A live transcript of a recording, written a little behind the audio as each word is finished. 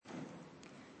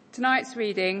Tonight's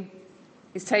reading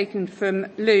is taken from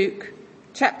Luke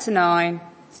chapter 9,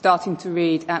 starting to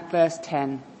read at verse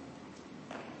 10.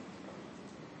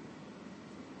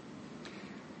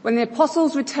 When the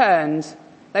apostles returned,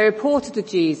 they reported to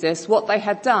Jesus what they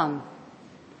had done.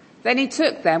 Then he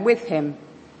took them with him,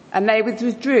 and they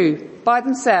withdrew by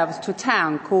themselves to a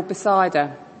town called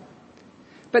Bethsaida.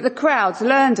 But the crowds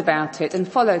learned about it and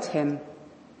followed him.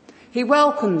 He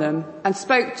welcomed them and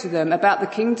spoke to them about the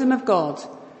kingdom of God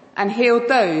and healed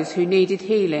those who needed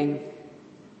healing.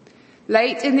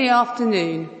 Late in the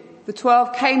afternoon, the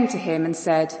 12 came to him and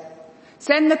said,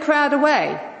 "Send the crowd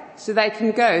away so they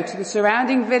can go to the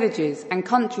surrounding villages and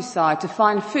countryside to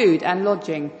find food and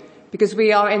lodging, because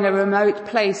we are in a remote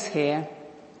place here."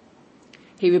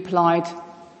 He replied,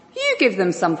 "You give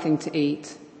them something to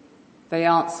eat." They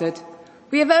answered,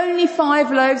 "We have only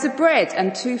 5 loaves of bread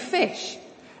and 2 fish,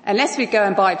 unless we go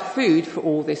and buy food for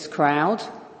all this crowd."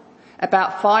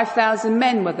 About 5,000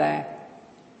 men were there.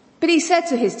 But he said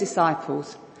to his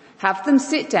disciples, "Have them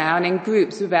sit down in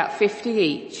groups of about 50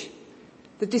 each."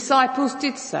 The disciples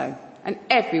did so, and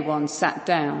everyone sat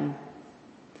down.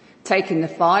 Taking the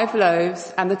 5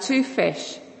 loaves and the 2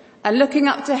 fish, and looking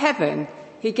up to heaven,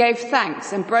 he gave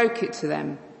thanks and broke it to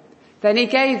them. Then he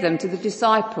gave them to the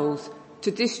disciples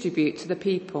to distribute to the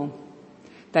people.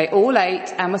 They all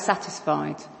ate and were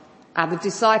satisfied, and the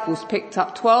disciples picked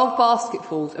up 12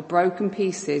 basketfuls of broken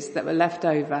pieces that were left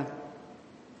over.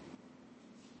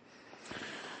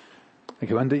 Thank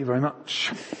you, Andy, very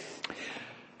much.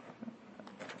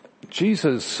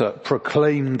 Jesus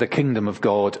proclaimed the kingdom of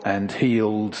God and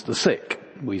healed the sick.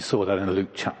 We saw that in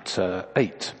Luke chapter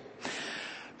 8.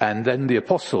 And then the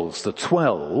apostles, the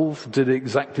 12, did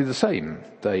exactly the same.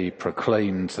 They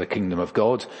proclaimed the kingdom of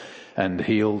God and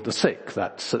healed the sick.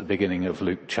 That's at the beginning of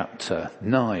Luke chapter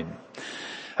 9.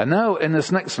 And now in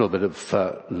this next little bit of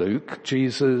Luke,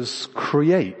 Jesus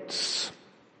creates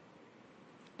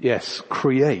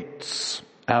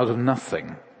out of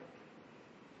nothing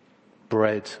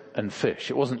bread and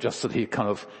fish. It wasn't just that he kind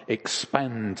of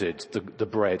expanded the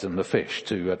bread and the fish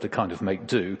to kind of make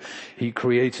do. He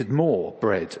created more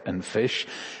bread and fish,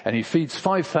 and he feeds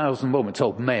 5,000 more, we're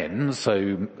told, men,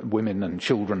 so women and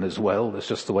children as well. That's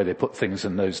just the way they put things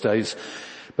in those days.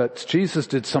 But Jesus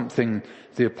did something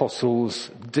the apostles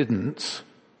didn't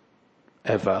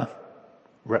ever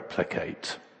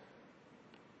replicate.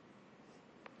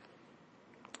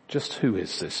 Just who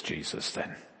is this Jesus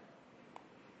then?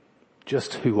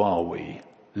 Just who are we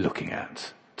looking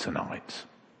at tonight?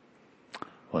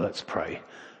 Well, let's pray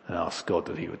and ask God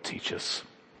that he would teach us.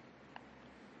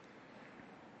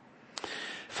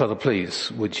 Father,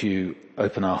 please, would you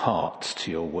open our hearts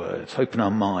to your word, open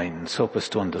our minds, help us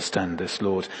to understand this,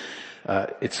 Lord.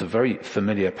 It's a very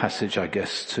familiar passage, I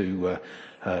guess, to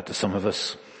some of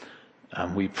us.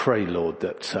 And we pray, Lord,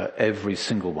 that every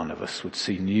single one of us would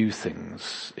see new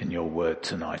things in your word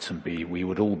tonight, and we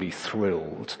would all be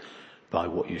thrilled by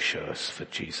what you show us for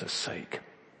Jesus' sake.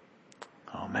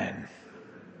 Amen.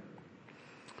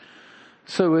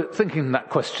 So we're thinking that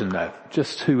question now,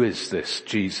 just who is this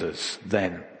Jesus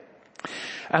then?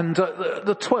 And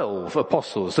the 12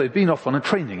 apostles, they've been off on a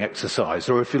training exercise,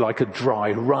 or if you like, a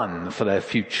dry run for their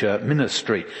future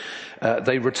ministry.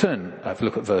 They return. Have a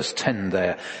look at verse 10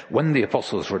 there. When the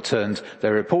apostles returned,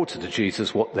 they reported to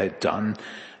Jesus what they'd done,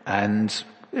 and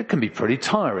it can be pretty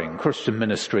tiring. Christian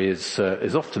ministry is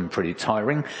often pretty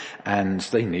tiring, and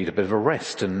they need a bit of a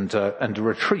rest and a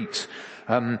retreat.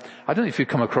 I don't know if you've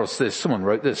come across this. Someone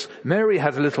wrote this. Mary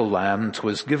had a little lamb,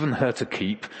 'twas given her to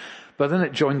keep, but then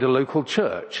it joined a local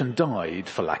church and died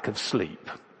for lack of sleep.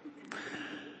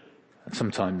 And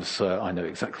sometimes I know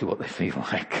exactly what they feel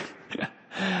like.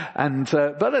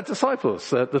 But the disciples,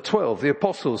 the 12, the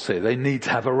apostles here, they need to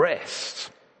have a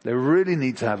rest. They really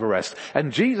need to have a rest.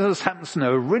 And Jesus happens to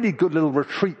know a really good little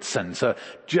retreat centre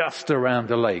just around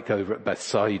the lake over at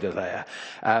Bethsaida there.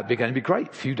 They're going to be great.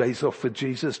 A few days off with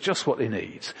Jesus, just what they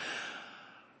need.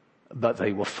 But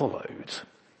they were followed.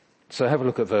 So have a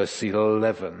look at verse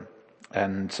 11.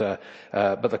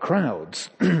 But the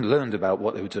crowds learned about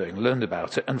what they were doing, learned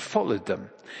about it, and followed them.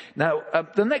 Now,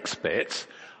 the next bit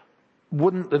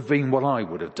wouldn't have been what I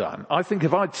would have done. I think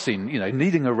if I'd seen,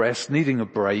 needing a rest, needing a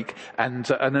break, and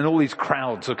then all these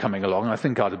crowds are coming along, I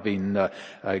think I'd have been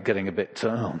getting a bit,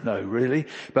 oh no, really?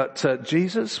 But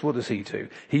Jesus, what does he do?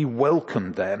 He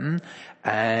welcomed them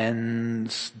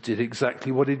and did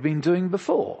exactly what he'd been doing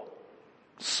before.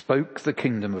 Spoke the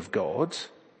kingdom of God,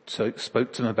 so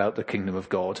spoke to them about the kingdom of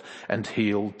God, and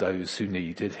healed those who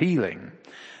needed healing.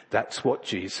 That's what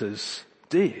Jesus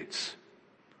did.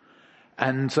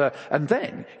 And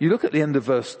then you look at the end of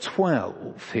verse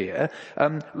 12 here,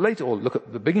 look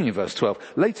at the beginning of verse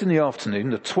 12. Late in the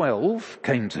afternoon, the 12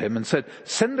 came to him and said,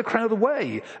 send the crowd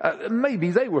away.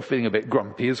 Maybe they were feeling a bit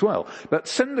grumpy as well, but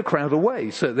send the crowd away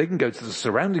so they can go to the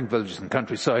surrounding villages and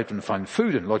countryside and find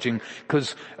food and lodging,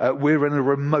 because we're in a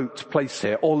remote place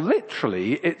here. Or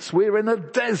literally, we're in a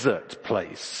desert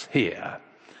place here.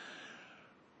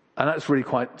 And that's really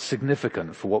quite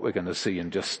significant for what we're going to see in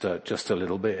just a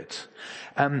little bit.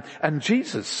 And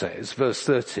Jesus says, verse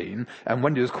 13, and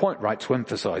Wendy was quite right to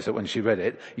emphasize it when she read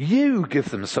it, you give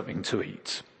them something to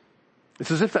eat. It's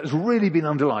as if that's really been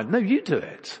underlined. No, you do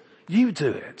it. You do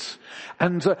it.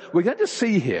 And we're going to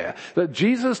see here that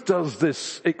Jesus does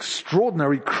this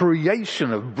extraordinary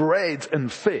creation of bread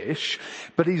and fish,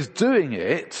 but he's doing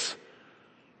it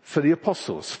for the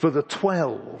apostles, for the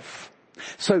 12.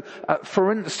 So,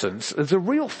 for instance, there's a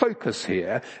real focus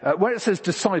here. Where it says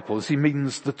disciples, he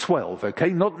means the 12, okay?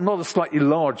 Not a slightly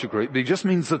larger group, but he just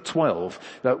means the 12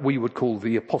 that we would call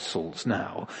the apostles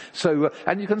now. So,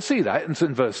 and you can see that it's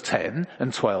in verse 10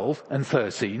 and 12 and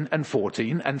 13 and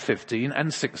 14 and 15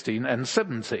 and 16 and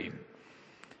 17.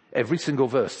 Every single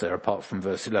verse there apart from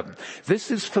verse 11. This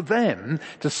is for them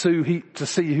to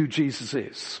see who Jesus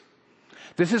is.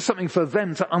 This is something for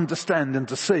them to understand and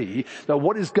to see that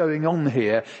what is going on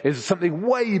here is something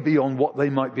way beyond what they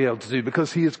might be able to do,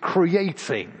 because he is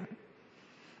creating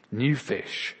new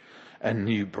fish and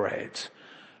new bread.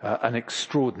 An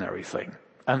extraordinary thing,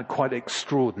 and quite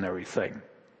extraordinary thing.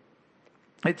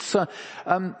 It's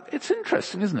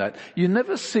interesting, isn't it? You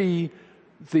never see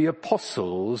the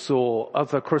apostles or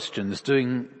other Christians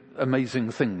doing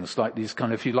amazing things like these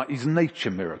these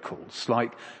nature miracles,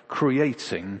 like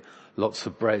creating lots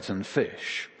of bread and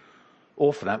fish,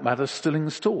 or for that matter, stilling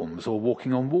storms or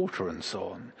walking on water and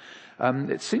so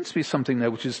on. It seems to be something there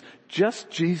which is just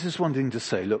Jesus wanting to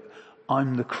say, look,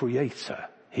 I'm the creator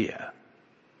here.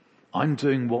 I'm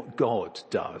doing what God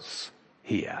does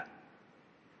here.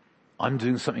 I'm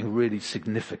doing something really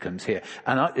significant here.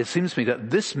 And it seems to me that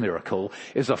this miracle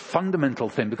is a fundamental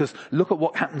thing, because look at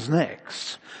what happens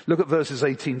next. Look at verses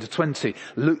 18 to 20.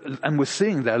 And we're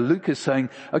seeing there, Luke is saying,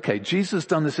 okay, Jesus has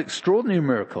done this extraordinary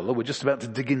miracle that we're just about to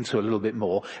dig into a little bit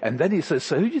more. And then he says,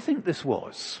 so who do you think this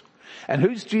was? And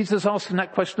who's Jesus asking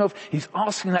that question of? He's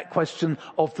asking that question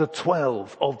of the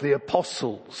 12, of the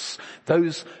apostles,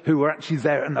 those who were actually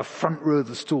there in the front row of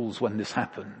the stalls when this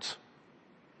happened.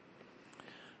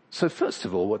 So first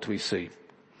of all, what do we see?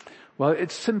 Well,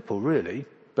 it's simple really,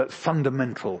 but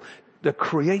fundamental. The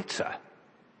Creator.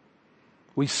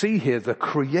 We see here the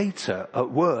Creator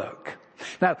at work.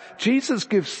 Now, Jesus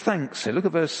gives thanks here. Look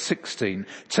at verse 16.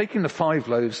 Taking the 5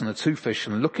 loaves and the 2 fish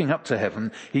and looking up to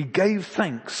heaven, he gave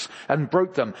thanks and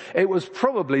broke them. It was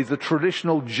probably the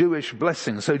traditional Jewish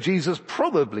blessing. So Jesus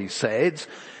probably said,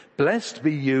 blessed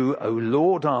be you, O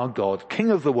Lord our God, King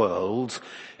of the world,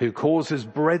 who causes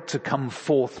bread to come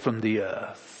forth from the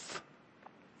earth.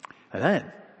 And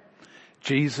then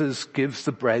Jesus gives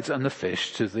the bread and the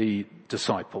fish to the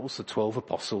disciples, the 12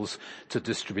 apostles, to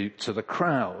distribute to the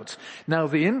crowd. Now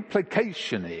the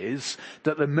implication is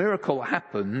that the miracle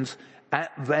happened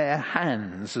at their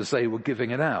hands as they were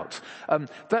giving it out.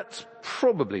 That's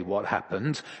probably what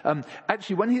happened.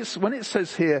 Actually, when it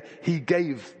says here, he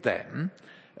gave them,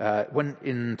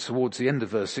 towards the end of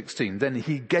verse 16, then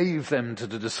he gave them to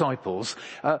the disciples.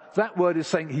 That word is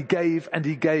saying he gave and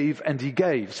he gave and he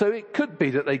gave. So it could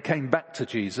be that they came back to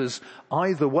Jesus.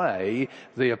 Either way,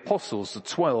 the apostles, the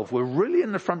 12, were really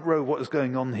in the front row of what was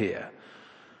going on here.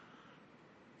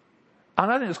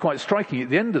 And I think it's quite striking at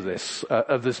the end of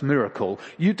this miracle,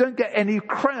 you don't get any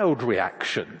crowd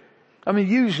reaction. I mean,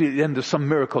 usually at the end of some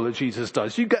miracle that Jesus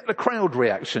does, you get the crowd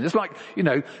reaction. It's like,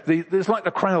 there's like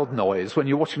the crowd noise when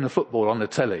you're watching the football on the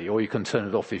telly, or you can turn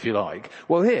it off if you like.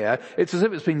 Well, here, it's as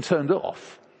if it's been turned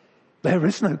off. There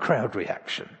is no crowd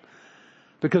reaction.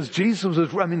 Because Jesus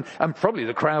and probably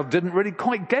the crowd didn't really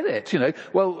quite get it,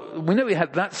 Well, we know he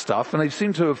had that stuff, and they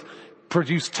seem to have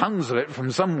produced tons of it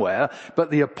from somewhere, but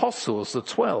the apostles, the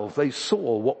 12, they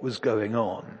saw what was going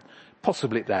on.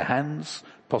 Possibly at their hands,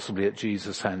 possibly at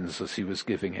Jesus' hands as he was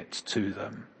giving it to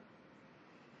them.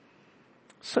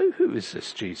 So who is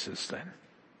this Jesus then?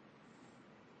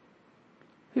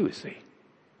 Who is he?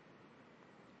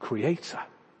 Creator.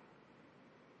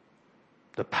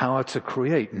 The power to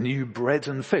create new bread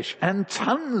and fish, and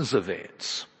tons of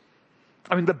it.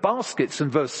 I mean, the baskets in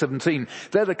verse 17,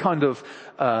 they're the kind of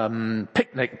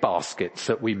picnic baskets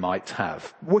that we might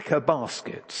have. Wicker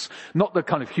baskets. Not the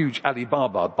kind of huge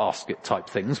Alibaba basket type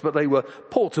things, but they were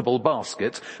portable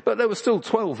baskets. But there were still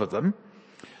 12 of them.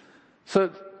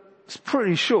 So It's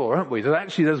pretty sure, aren't we, that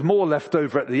actually there's more left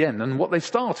over at the end than what they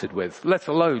started with, let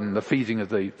alone the feeding of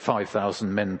the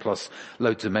 5,000 men plus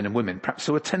loads of men and women. Perhaps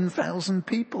there were 10,000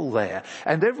 people there.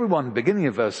 And everyone, beginning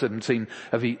of verse 17,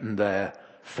 have eaten their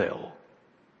fill.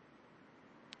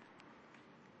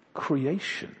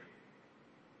 Creation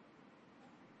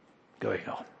going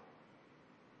on.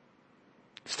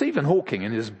 Stephen Hawking,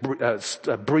 in his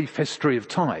brief history of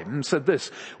time, said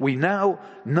this: we now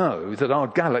know that our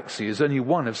galaxy is only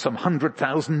one of some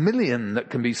 100,000 million that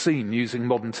can be seen using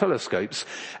modern telescopes,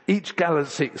 each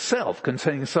galaxy itself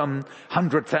containing some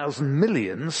 100,000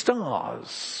 million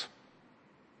stars.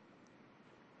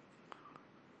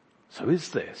 So is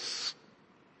this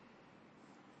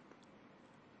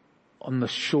on the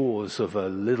shores of a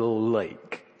little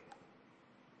lake,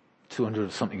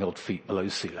 200 something odd feet below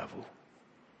sea level,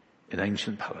 in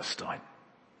ancient Palestine?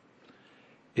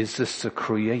 Is this the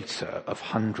creator of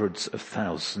hundreds of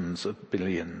thousands of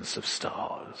billions of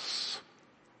stars?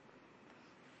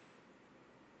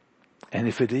 And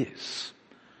if it is,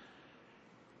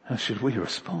 how should we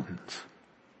respond?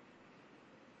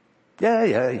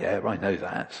 Yeah, I know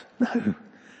that.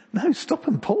 No, stop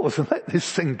and pause and let this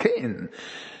sink in.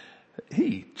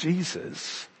 He,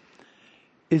 Jesus,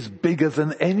 is bigger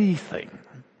than anything.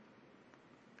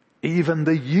 Even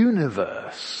the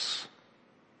universe.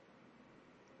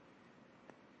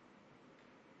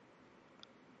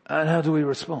 And how do we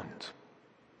respond?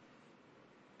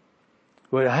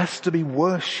 Well, it has to be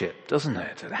worship, doesn't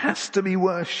it? It has to be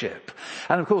worship.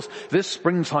 And of course, this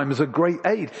springtime is a great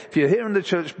aid. If you're here in the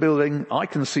church building, I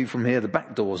can see from here the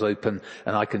back door's open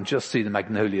and I can just see the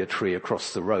magnolia tree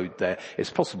across the road there.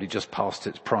 It's possibly just past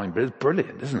its prime, but it's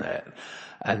brilliant, isn't it?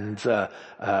 And,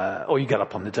 or you get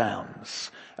up on the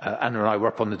downs. Anna and I were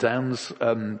up on the downs,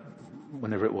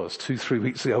 whenever it was, 2-3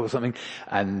 weeks ago or something.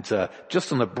 And,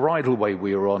 just on the bridleway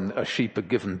we were on, a sheep had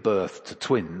given birth to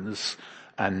twins.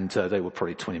 And, they were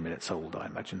probably 20 minutes old, I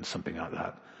imagine, something like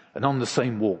that. And on the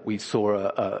same walk we saw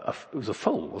it was a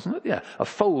foal, wasn't it? Yeah. A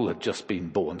foal had just been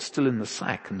born, still in the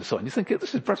sack and so on. You think,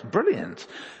 this is brilliant.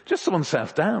 Just on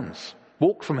South Downs.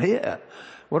 Walk from here.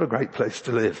 What a great place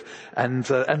to live. And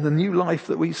the new life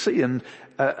that we see. And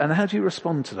how do you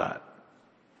respond to that?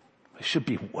 It should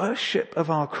be worship of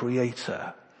our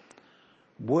Creator.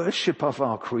 Worship of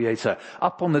our Creator.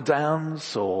 Up on the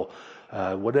downs or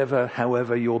whatever,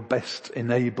 however you're best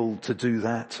enabled to do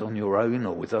that on your own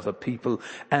or with other people.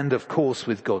 And of course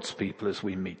with God's people as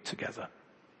we meet together.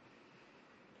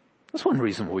 That's one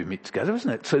reason why we meet together,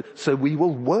 isn't it? So we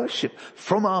will worship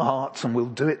from our hearts and we'll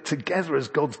do it together as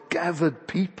God's gathered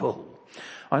people.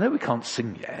 I know we can't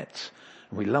sing yet,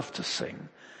 and we love to sing,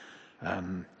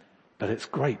 but it's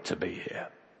great to be here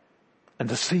and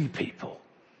to see people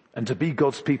and to be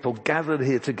God's people gathered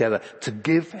here together to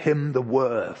give Him the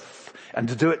worth and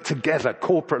to do it together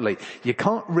corporately. You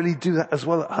can't really do that as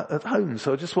well at home.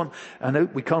 So I know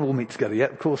we can't all meet together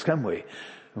yet, of course, can we?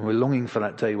 And we're longing for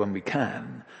that day when we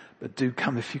can. But do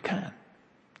come if you can.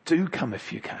 Do come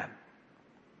if you can.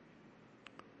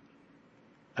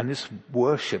 And this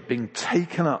worship being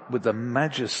taken up with the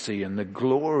majesty and the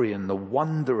glory and the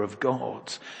wonder of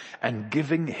God and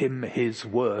giving Him His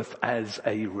worth as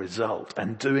a result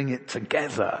and doing it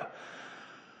together.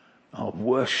 Our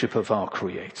worship of our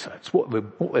Creator. It's what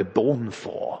we're born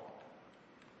for.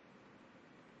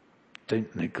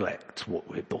 Don't neglect what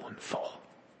we're born for.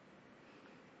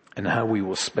 And how we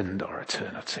will spend our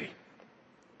eternity.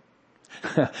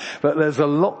 But there's a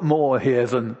lot more here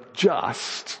than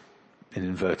just, in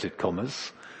inverted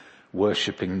commas,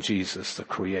 worshipping Jesus, the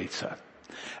Creator.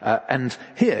 And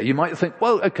here you might think,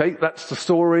 well, okay, that's the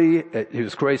story. He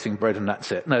was creating bread and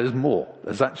that's it. No, there's more.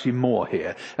 There's actually more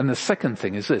here. And the second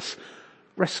thing is this,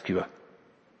 rescuer.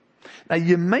 Now,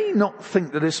 you may not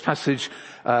think that this passage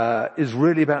is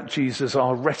really about Jesus,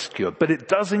 our rescuer, but it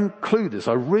does include this.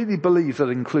 I really believe that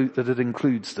it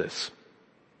includes this.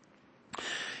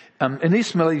 In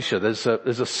East Malaysia, there's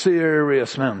a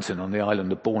serious mountain on the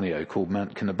island of Borneo called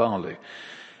Mount Kinabalu.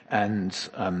 And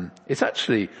it's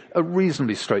actually a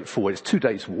reasonably straightforward. It's 2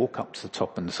 days walk up to the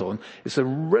top and so on. It's a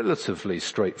relatively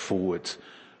straightforward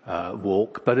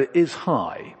walk, but it is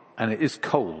high and it is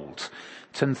cold.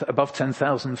 Above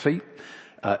 10,000 feet.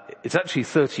 It's actually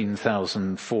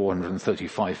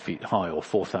 13,435 feet high, or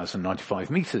 4,095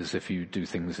 meters if you do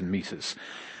things in meters.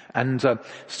 And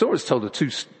stories told of two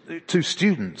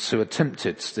students who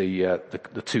attempted the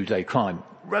 2-day climb.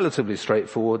 Relatively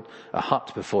straightforward, a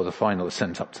hut before the final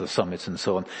ascent up to the summit and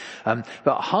so on.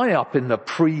 But high up in the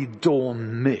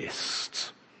pre-dawn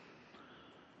mist,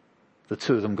 the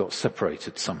two of them got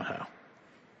separated somehow.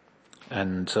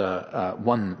 And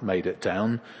one made it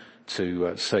down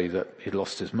to say that he'd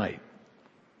lost his mate.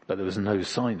 But there was no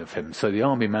sign of him. So the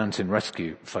Army Mountain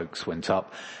Rescue folks went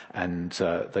up and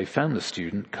they found the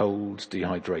student cold,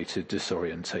 dehydrated,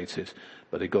 disorientated,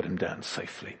 but they got him down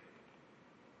safely.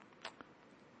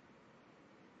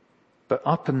 But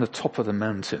up in the top of the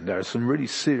mountain, there are some really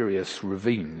serious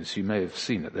ravines. You may have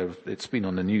seen it. It's been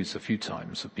on the news a few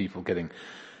times of people getting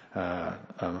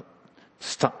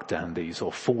stuck down these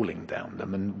or falling down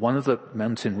them. And one of the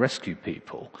mountain rescue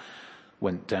people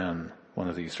went down one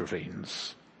of these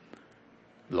ravines,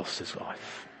 lost his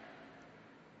life.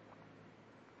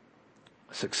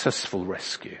 A successful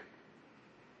rescue.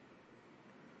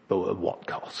 But at what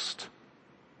cost?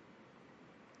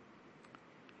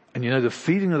 And the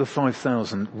feeding of the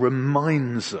 5,000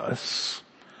 reminds us,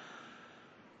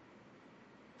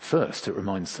 first it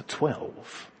reminds the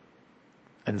 12,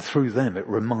 and through them it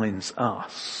reminds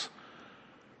us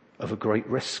of a great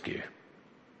rescue.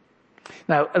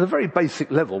 Now, at a very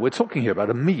basic level, we're talking here about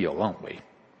a meal, aren't we?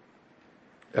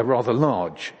 A rather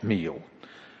large meal.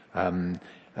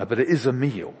 But it is a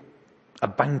meal, a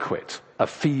banquet, a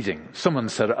feeding. Someone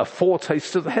said a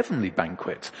foretaste of the heavenly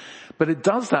banquet. But it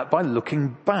does that by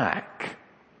looking back.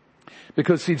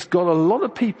 Because he's got a lot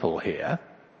of people here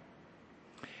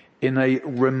in a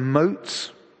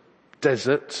remote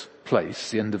desert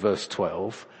place, the end of verse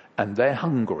 12, and they're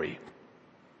hungry.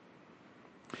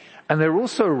 And they're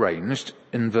also arranged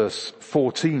in verse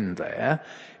 14 there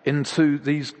into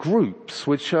these groups,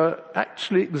 which are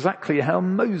actually exactly how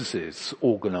Moses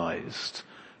organized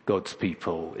God's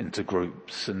people into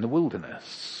groups in the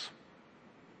wilderness.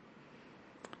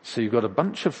 So you've got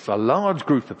a large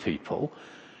group of people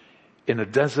in a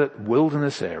desert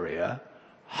wilderness area,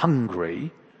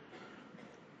 hungry,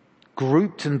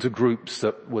 grouped into groups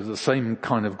that were the same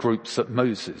kind of groups that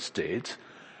Moses did,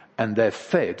 and they're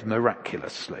fed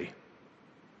miraculously.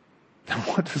 And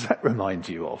what does that remind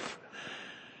you of?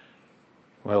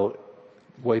 Well,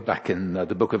 way back in the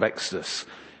book of Exodus,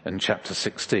 in chapter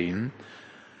 16,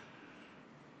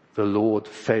 the Lord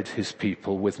fed his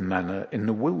people with manna in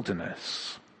the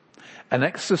wilderness. And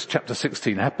Exodus chapter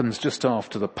 16 happens just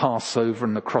after the Passover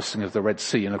and the crossing of the Red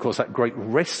Sea, and of course that great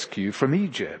rescue from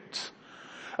Egypt.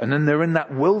 And then they're in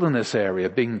that wilderness area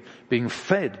being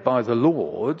fed by the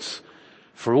Lord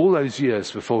for all those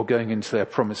years before going into their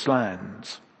promised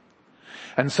land.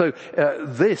 And so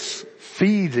this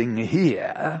feeding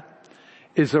here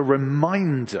is a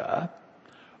reminder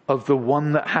of the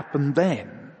one that happened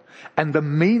then. And the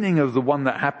meaning of the one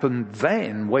that happened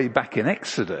then, way back in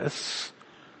Exodus,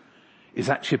 is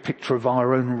actually a picture of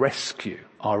our own rescue,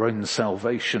 our own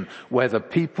salvation, where the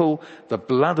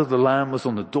blood of the Lamb was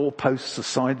on the doorposts, the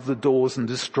side of the doors, and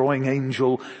destroying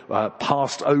angel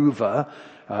passed over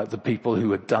the people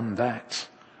who had done that.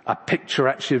 A picture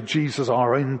actually of Jesus,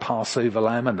 our own Passover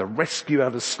lamb, and the rescue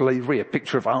out of slavery, a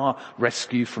picture of our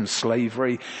rescue from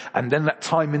slavery. And then that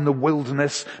time in the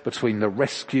wilderness between the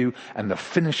rescue and the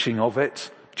finishing of it,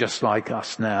 just like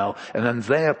us now. And then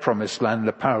their promised land,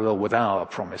 the parallel with our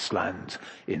promised land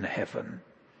in heaven.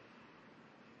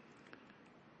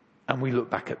 And we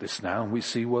look back at this now and we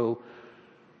see, well,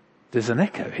 there's an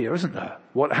echo here, isn't there?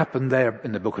 What happened there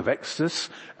in the book of Exodus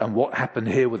and what happened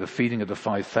here with the feeding of the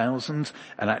 5,000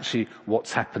 and actually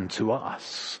what's happened to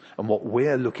us and what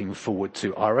we're looking forward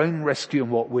to, our own rescue and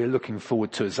what we're looking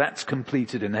forward to as that's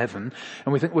completed in heaven.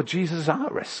 And we think, well, Jesus is our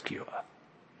rescuer.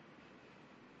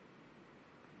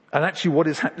 And actually what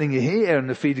is happening here in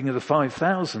the feeding of the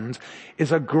 5,000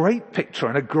 is a great picture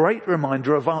and a great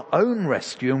reminder of our own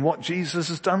rescue and what Jesus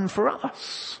has done for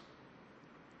us.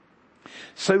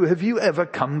 So have you ever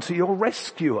come to your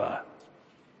rescuer?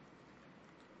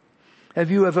 Have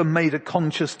you ever made a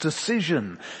conscious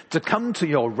decision to come to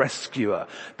your rescuer,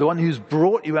 the one who's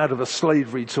brought you out of a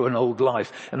slavery to an old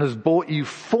life and has brought you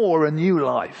for a new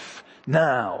life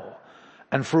now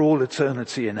and for all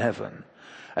eternity in heaven?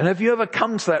 And have you ever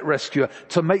come to that rescuer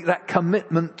to make that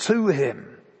commitment to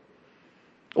him?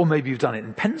 Or maybe you've done it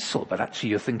in pencil, but actually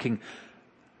you're thinking,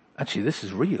 actually this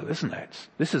is real, isn't it?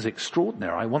 This is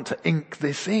extraordinary. I want to ink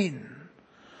this in.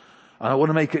 And I want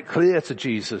to make it clear to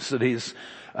Jesus that he's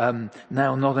now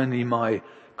not only my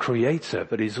creator,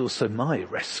 but he's also my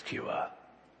rescuer.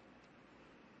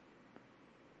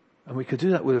 And we could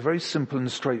do that with a very simple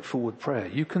and straightforward prayer.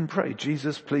 You can pray,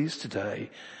 Jesus, please today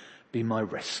be my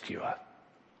rescuer.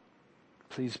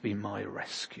 Please be my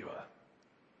rescuer.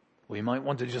 Or you might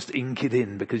want to just ink it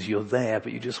in because you're there,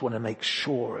 but you just want to make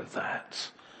sure of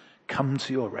that. Come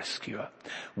to your rescuer.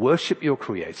 Worship your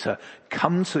creator.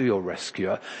 Come to your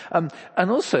rescuer. And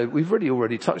also, we've really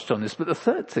already touched on this, but the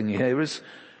third thing here is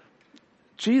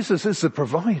Jesus is the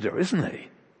provider, isn't he?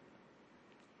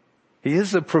 He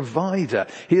is a provider.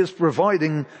 He is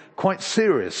providing quite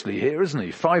seriously here, isn't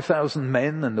he? 5,000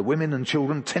 men and the women and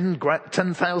children,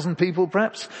 10,000 people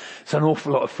perhaps. It's an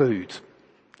awful lot of food.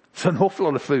 It's an awful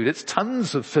lot of food. It's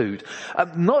tons of food.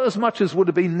 Not as much as would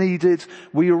have been needed,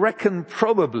 we reckon,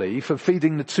 probably for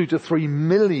feeding the 2 to 3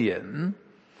 million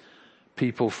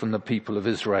people from the people of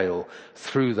Israel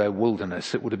through their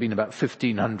wilderness. It would have been about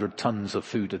 1,500 tons of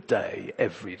food a day,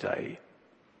 every day.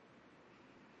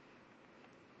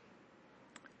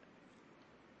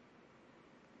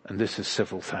 And this is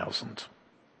several thousand.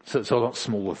 So it's a lot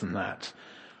smaller than that.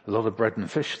 A lot of bread and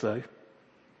fish though.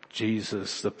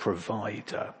 Jesus, the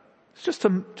provider. It's just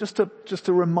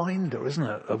a reminder, isn't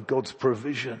it, of God's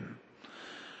provision.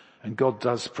 And God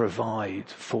does provide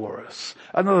for us.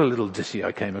 Another little ditty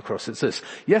I came across, it's this.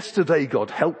 Yesterday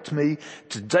God helped me.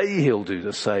 Today he'll do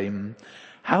the same.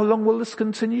 How long will this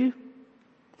continue?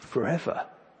 Forever.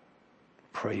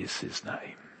 Praise his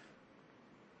name.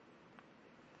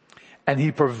 And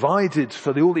he provided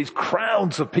for all these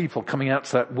crowds of people coming out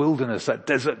to that wilderness, that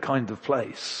desert kind of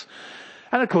place.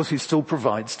 And of course he still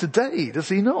provides today, does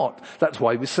he not? That's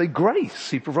why we say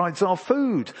grace. He provides our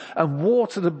food and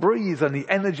water to breathe and the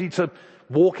energy to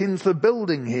walk into the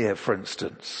building here, for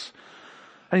instance.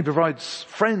 And he provides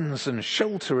friends and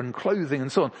shelter and clothing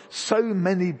and so on. So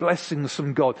many blessings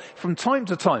from God. From time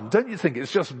to time, don't you think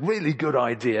it's just really good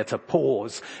idea to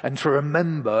pause and to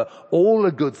remember all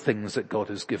the good things that God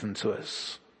has given to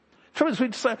us?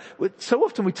 So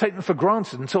often we take them for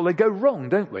granted until they go wrong,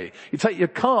 don't we? You take your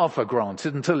car for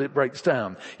granted until it breaks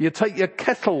down. You take your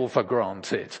kettle for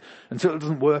granted until it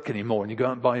doesn't work anymore and you go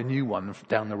out and buy a new one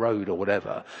down the road or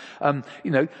whatever.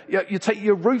 You take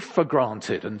your roof for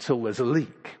granted until there's a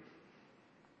leak.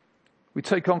 We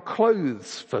take our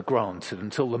clothes for granted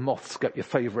until the moths get your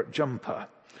favourite jumper.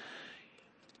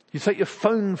 You take your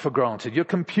phone for granted, your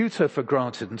computer for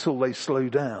granted until they slow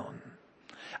down.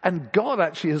 And God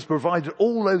actually has provided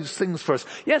all those things for us.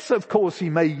 Yes, of course, he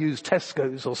may use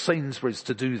Tesco's or Sainsbury's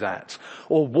to do that,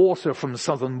 or water from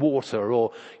Southern Water,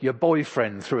 or your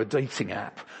boyfriend through a dating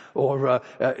app, or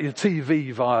your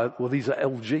TV via, well, these are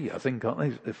LG, I think, aren't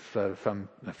they? If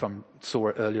I saw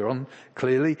it earlier on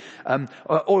clearly,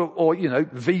 or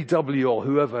VW or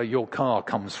whoever your car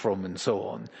comes from, and so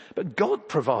on. But God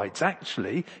provides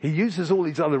actually. He uses all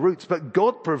these other routes, but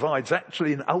God provides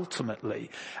actually and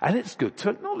ultimately, and it's good to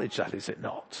acknowledge that, is it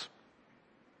not?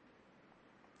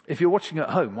 If you're watching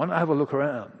at home, why not have a look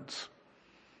around?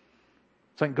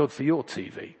 Thank God for your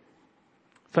TV.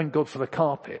 Thank God for the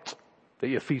carpet that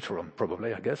your feet are on,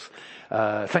 probably, I guess.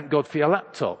 Thank God for your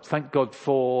laptop. Thank God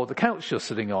for the couch you're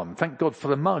sitting on. Thank God for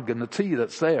the mug and the tea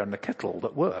that's there and the kettle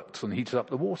that works and heats up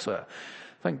the water.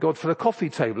 Thank God for the coffee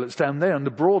table that's down there and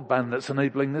the broadband that's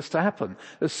enabling this to happen.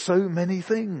 There's so many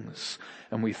things.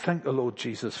 And we thank the Lord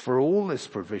Jesus for all this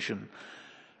provision.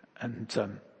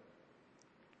 And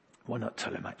why not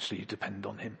tell him actually you depend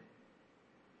on him?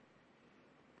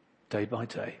 Day by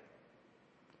day.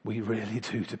 We really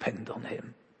do depend on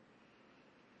him.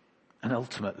 And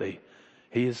ultimately,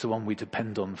 he is the one we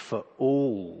depend on for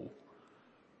all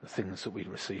the things that we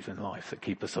receive in life that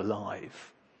keep us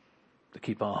alive, that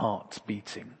keep our hearts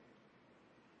beating,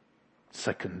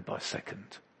 second by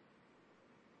second.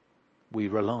 We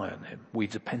rely on him. We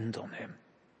depend on him.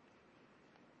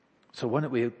 So why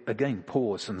don't we again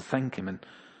pause and thank him and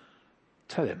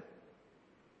tell him,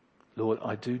 Lord,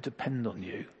 I do depend on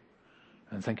you.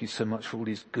 And thank you so much for all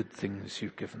these good things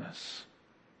you've given us.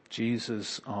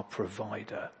 Jesus, our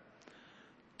provider,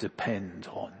 depend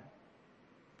on.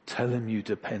 Tell him you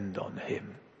depend on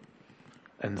him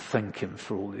and thank him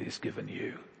for all that he's given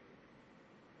you.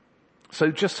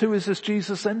 So just who is this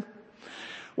Jesus then?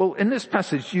 Well, in this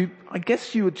passage, I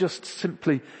guess you would just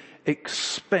simply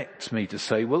expect me to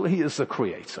say, well, he is the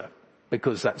creator,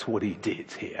 because that's what he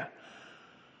did here.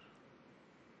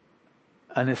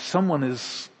 And if someone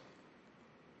is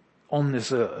on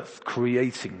this earth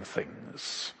creating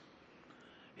things,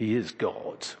 he is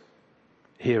God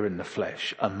here in the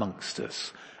flesh amongst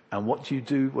us. And what do you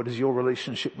do? What is your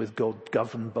relationship with God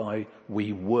governed by?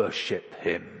 We worship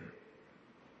him.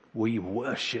 We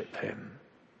worship him.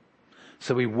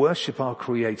 So we worship our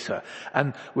creator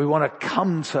and we want to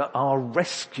come to our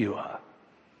rescuer.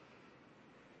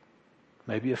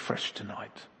 Maybe afresh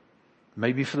tonight.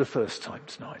 Maybe for the first time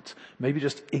tonight. Maybe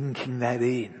just inking that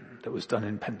in that was done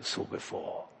in pencil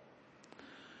before.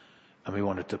 And we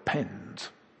want to depend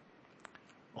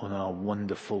on our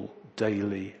wonderful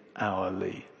daily,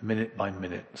 hourly, minute by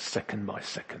minute, second by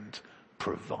second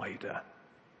provider.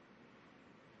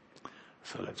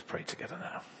 So let's pray together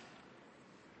now.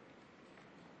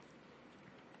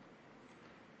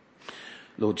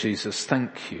 Lord Jesus,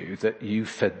 thank you that you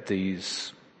fed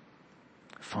these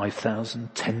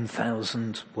 5,000,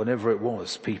 10,000, whatever it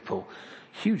was, people,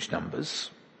 huge numbers,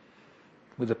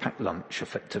 with a packed lunch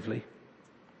effectively.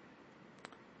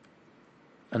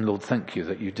 And Lord, thank you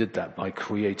that you did that by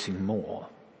creating more.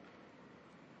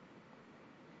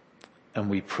 And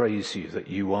we praise you that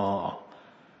you are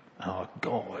our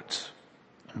God.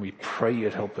 And we pray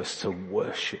you'd help us to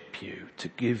worship you, to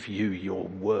give you your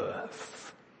worth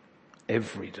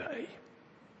every day.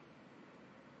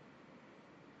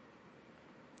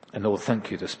 And Lord,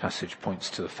 thank you this passage points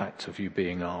to the fact of you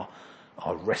being our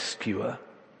rescuer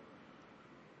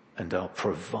and our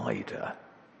provider.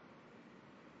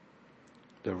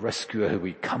 The rescuer who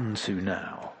we come to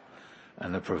now,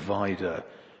 and the provider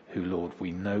who, Lord,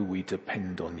 we know we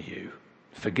depend on you.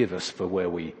 Forgive us for where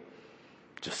we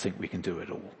just think we can do it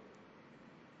all.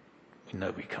 We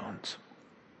know we can't.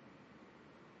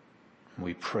 And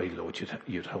we pray, Lord,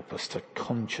 you'd help us to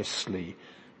consciously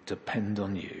depend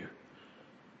on you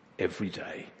every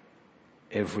day,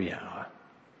 every hour,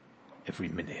 every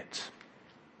minute,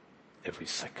 every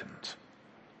second,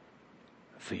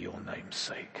 for your name's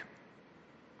sake.